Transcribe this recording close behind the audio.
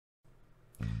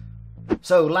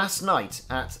So last night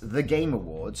at the Game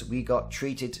Awards, we got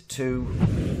treated to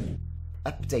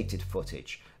updated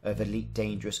footage of ELite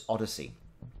Dangerous Odyssey.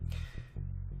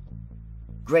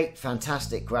 Great,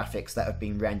 fantastic graphics that have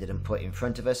been rendered and put in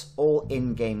front of us, all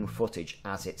in-game footage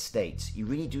as it states. You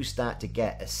really do start to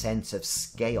get a sense of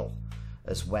scale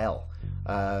as well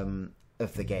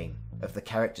of the game, of the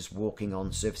characters walking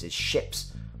on surfaces,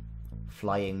 ships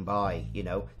flying by, you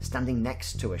know, standing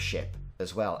next to a ship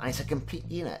as well. And it's a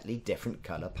completely and utterly different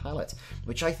colour palette,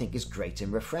 which I think is great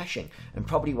and refreshing, and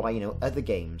probably why, you know, other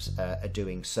games are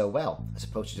doing so well, as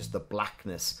opposed to just the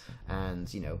blackness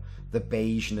and, you know, the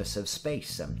beigeness of space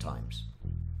sometimes.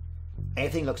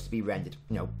 Everything looks to be rendered,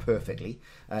 you know, perfectly.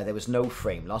 There was no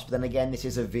frame loss, but then again, this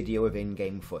is a video of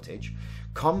in-game footage.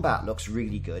 Combat looks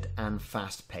really good and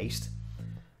fast-paced.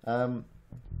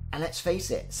 And let's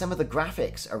face it, some of the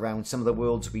graphics around some of the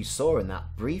worlds we saw in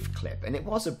that brief clip, and it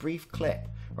was a brief clip,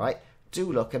 right, do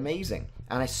look amazing.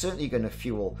 And it's certainly going to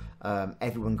fuel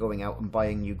everyone going out and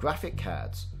buying new graphic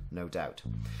cards, no doubt.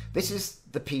 This is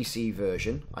the PC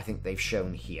version, I think they've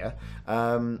shown here,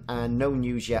 and no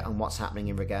news yet on what's happening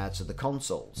in regards to the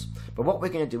consoles. But what we're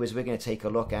going to do is we're going to take a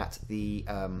look at the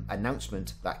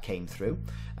announcement that came through,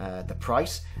 the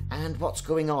price, and what's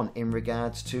going on in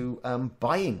regards to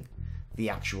buying the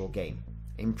actual game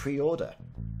in pre-order.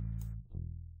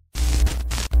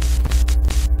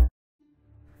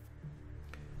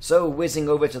 So whizzing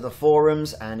over to the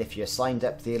forums, and if you signed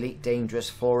up to the ELite Dangerous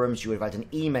forums, you would have had an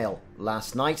email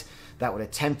last night that would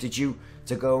have tempted you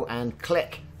to go and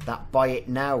click that buy it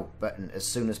now button as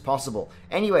soon as possible.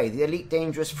 Anyway, the ELite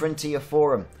Dangerous Frontier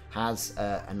forum has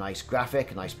a nice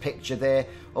graphic, a nice picture there.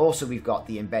 Also, we've got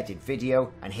the embedded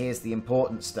video, and here's the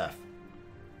important stuff.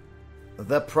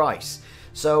 The price.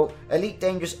 So ELite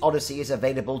Dangerous Odyssey is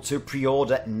available to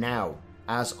pre-order now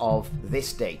as of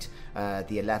this date, the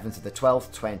 11th of the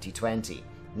 12th 2020.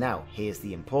 Now here's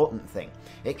the important thing,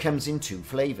 it comes in two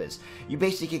flavors. You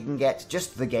basically can get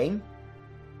just the game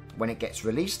when it gets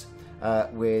released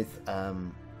with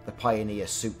the Pioneer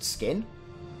suit skin,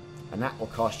 and that will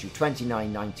cost you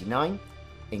 $29.99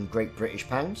 in Great British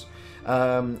pounds,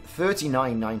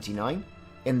 $39.99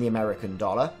 in the American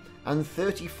dollar, and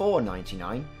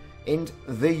 $34.99 in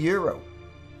the euro.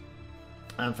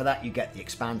 And for that you get the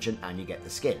expansion and you get the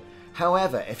skin.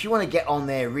 However, if you want to get on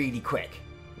there really quick,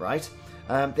 right,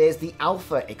 there's the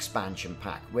Alpha expansion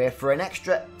pack, where for an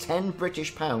extra 10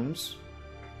 British pounds,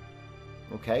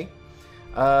 okay,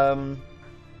 well,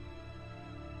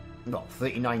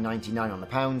 $39.99 on the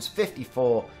pounds,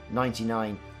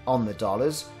 $54.99 on the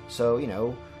dollars, so, you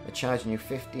know, they're charging you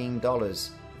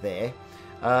 $15 there,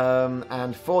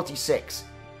 and 46.99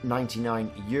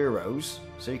 euros.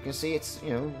 So you can see it's, you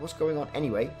know, what's going on.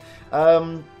 Anyway,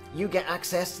 you get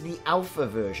access to the alpha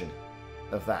version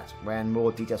of that, when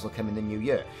more details will come in the new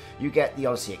year. You get the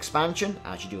Odyssey expansion,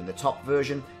 as you do in the top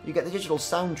version. You get the digital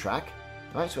soundtrack,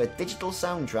 right? So a digital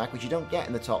soundtrack, which you don't get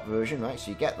in the top version, right?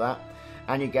 So you get that,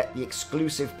 and you get the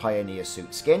exclusive Pioneer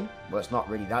suit skin. Well, it's not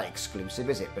really that exclusive,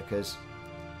 is it? Because,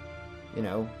 you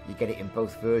know, you get it in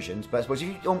both versions. But I suppose if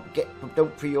you don't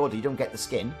pre-order, you don't get the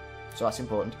skin. So that's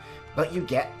important. But you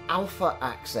get alpha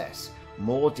access.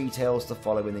 More details to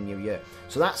follow in the new year.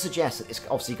 So that suggests that it's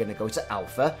obviously going to go to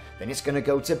alpha, then it's going to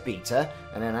go to beta,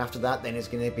 and then after that, then it's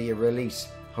going to be a release,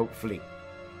 hopefully.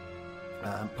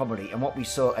 Probably. And what we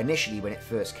saw initially when it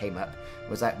first came up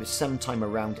was that it was sometime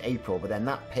around April, but then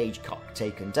that page got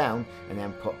taken down and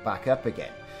then put back up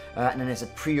again. And then there's a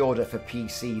pre-order for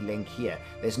PC link here.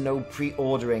 There's no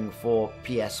pre-ordering for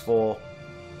PS4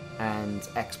 and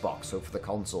Xbox, so for the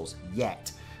consoles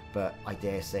yet, but I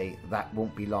dare say that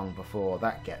won't be long before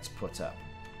that gets put up.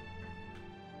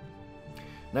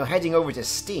 Now heading over to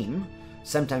Steam,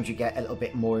 sometimes you get a little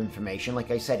bit more information. Like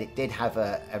I said, it did have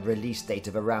a release date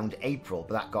of around April,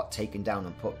 but that got taken down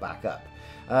and put back up.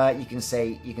 You can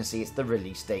see it's the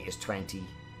release date is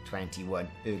 2021,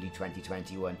 early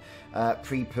 2021.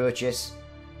 Pre-purchase,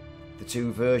 the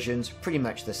two versions pretty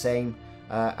much the same,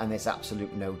 and there's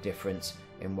absolute no difference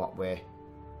in what we're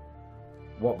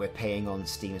paying on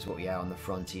Steam is what we are on the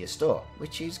Frontier store,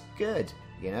 which is good,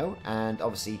 you know. And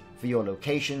obviously for your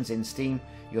locations in Steam,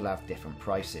 you'll have different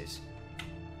prices.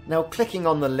 Now clicking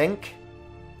on the link,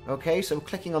 okay, so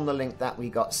clicking on the link that we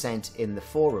got sent in the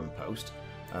forum post,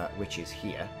 which is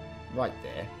here, right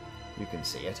there, you can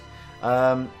see it,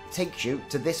 takes you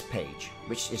to this page,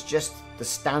 which is just the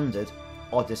standard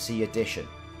Odyssey edition.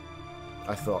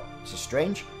 I thought, this is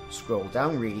strange. Scroll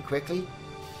down really quickly,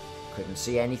 couldn't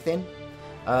see anything,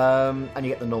 and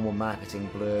you get the normal marketing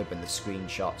blurb and the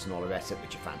screenshots and all the rest of it,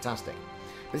 which are fantastic.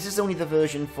 But this is only the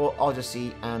version for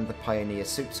Odyssey and the Pioneer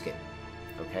suit skin.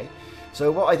 Okay,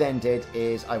 so what I then did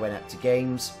is I went up to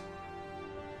games,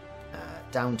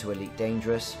 down to Elite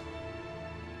Dangerous,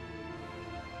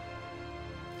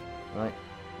 right,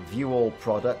 view all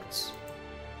products,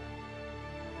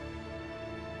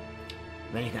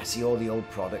 and then you can see all the old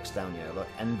products down here, look,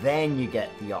 and then you get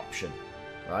the option,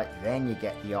 right, then you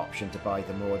get the option to buy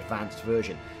the more advanced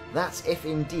version. That's if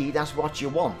indeed that's what you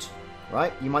want,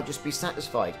 right? You might just be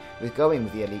satisfied with going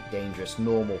with the Elite Dangerous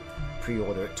normal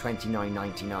pre-order at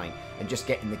 $29.99 and just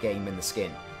getting the game in the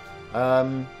skin.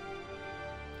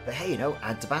 But hey, you know,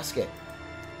 add to basket.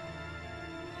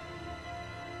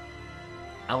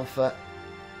 Alpha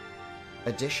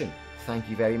Edition, thank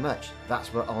you very much.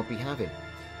 That's what I'll be having.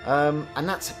 And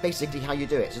that's basically how you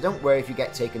do it. So don't worry if you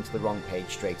get taken to the wrong page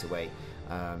straight away.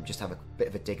 Just have a bit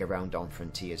of a dig around on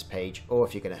Frontier's page, or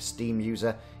if you're a Steam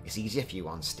user, it's easier for you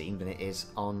on Steam than it is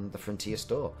on the Frontier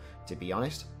store, to be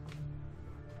honest.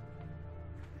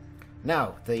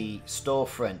 Now, the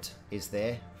storefront is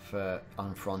there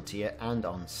on Frontier and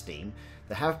on Steam.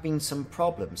 There have been some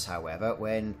problems, however,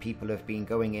 when people have been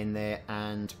going in there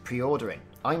and pre-ordering.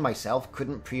 I myself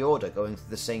couldn't pre-order going through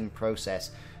the same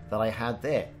process that I had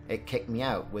there. It kicked me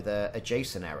out with a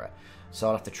JSON error, so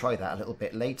I'll have to try that a little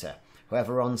bit later.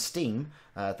 However, on Steam,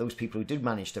 those people who did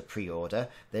manage to pre-order,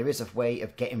 there is a way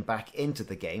of getting back into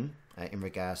the game in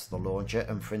regards to the launcher,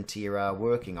 and Frontier are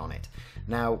working on it.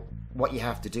 Now, what you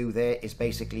have to do there is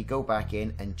basically go back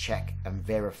in and check and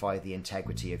verify the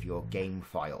integrity of your game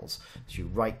files. So you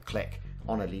right-click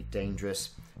on Elite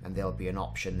Dangerous, and there'll be an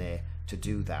option there to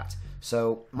do that.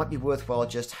 So it might be worthwhile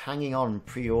just hanging on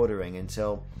pre-ordering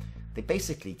until they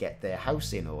basically get their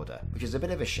house in order, which is a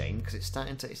bit of a shame because it's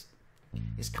starting to...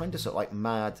 It's kind of sort of like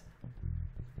mad,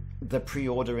 the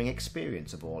pre-ordering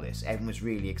experience of all this. Everyone was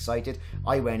really excited.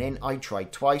 I went in, I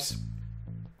tried twice,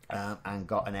 and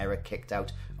got an error kicked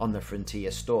out on the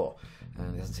Frontier store.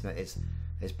 And it doesn't seem like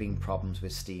there's been problems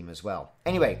with Steam as well.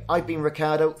 Anyway, I've been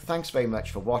Ricardo. Thanks very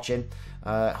much for watching.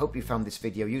 Hope you found this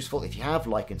video useful. If you have,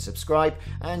 like and subscribe,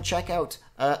 and check out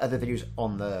other videos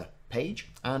on the page,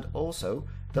 and also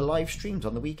the live streams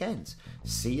on the weekends.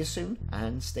 See you soon,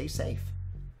 and stay safe.